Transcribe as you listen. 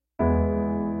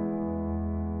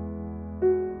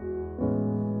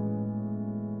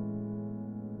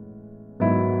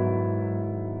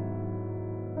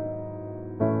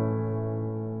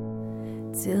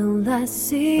I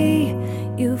see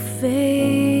you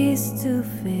face to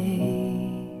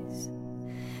face.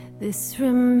 This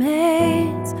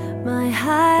remains my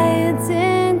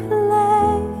hiding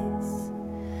place,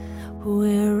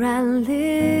 where I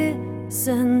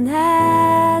listen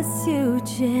as you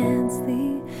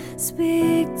gently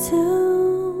speak to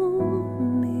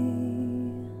me.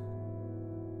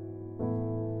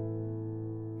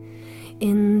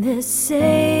 In this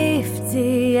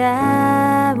safety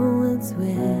I will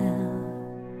dwell.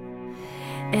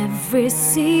 Every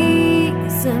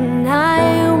season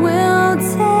I will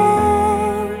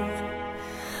tell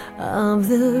of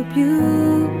the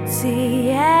beauty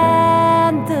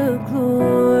and the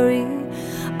glory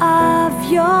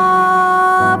of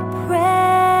your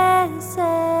presence.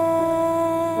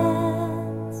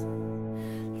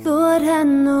 Lord, I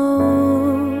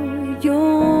know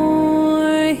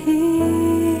you're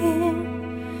here.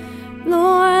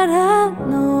 Lord, I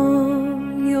know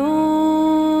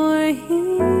you're here.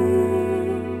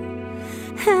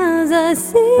 As I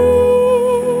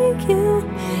seek you,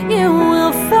 you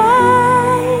will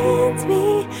find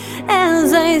me.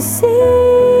 As I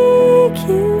seek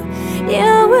you,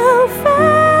 you will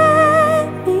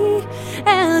find me.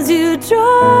 As you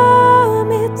draw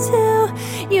me to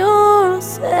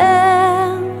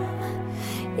yourself,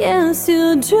 yes,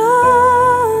 you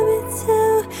draw me to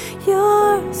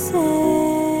yourself.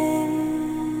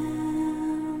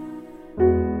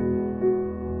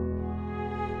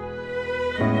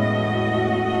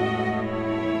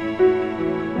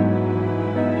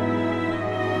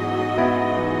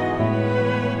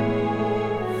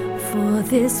 For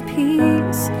this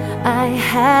peace I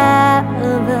have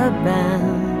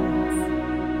abound.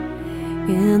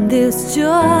 In this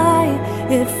joy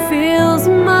it fills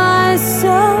my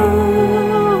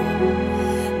soul.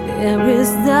 There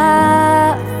is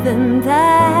nothing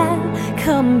that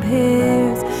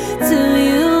compares to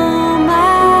you,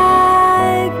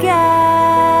 my guide.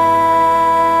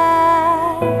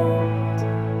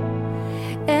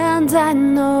 And I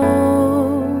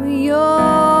know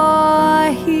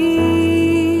you're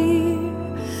here.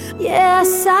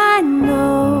 Yes, I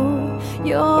know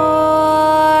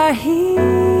you're here.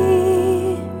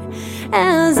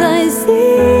 As I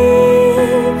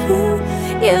seek you,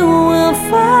 you will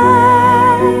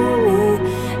find me.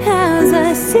 As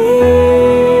I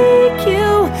seek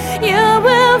you, you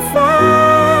will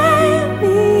find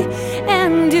me.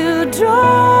 And you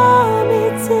draw me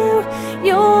to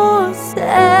yourself.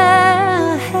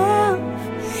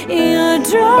 You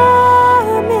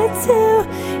draw me to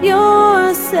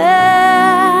yourself.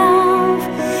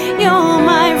 You're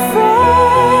my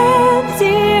friend,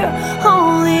 dear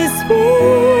Holy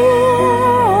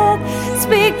Spirit.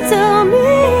 Speak to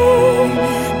me,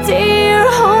 dear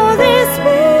Holy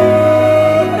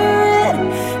Spirit.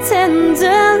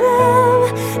 Tender love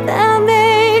that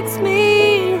makes me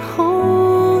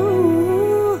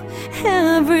whole.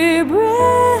 Every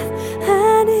breath I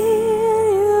need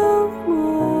you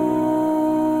more.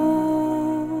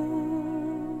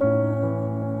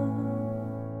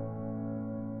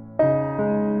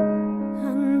 I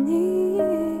need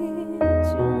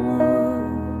you more.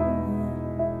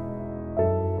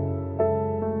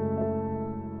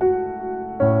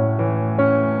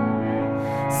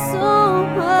 So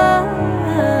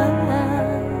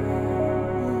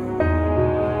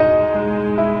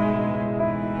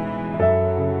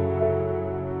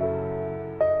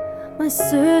my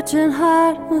searching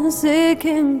heart was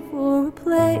aching for a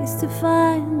place to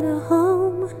find a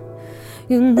home.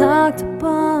 You knocked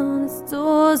upon its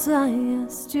doors, I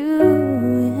asked you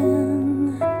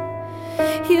in.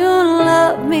 You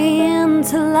loved me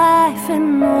into life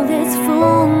and all its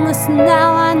fullness.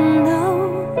 Now I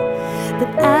know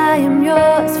that I am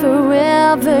yours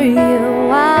forever. You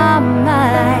are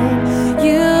mine.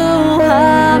 You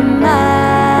are mine.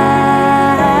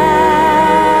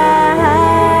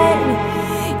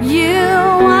 You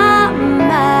are mine.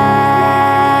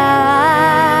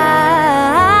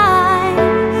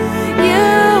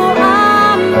 You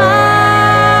are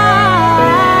mine.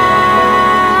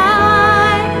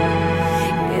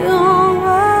 You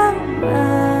are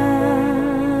mine.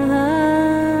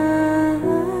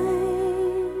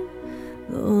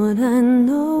 Lord, I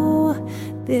know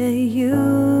that you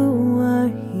are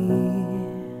here.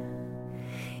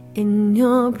 In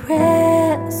your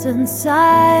presence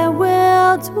I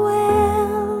will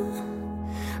dwell.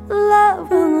 Love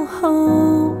will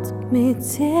hold me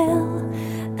till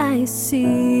I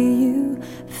see you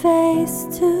face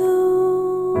to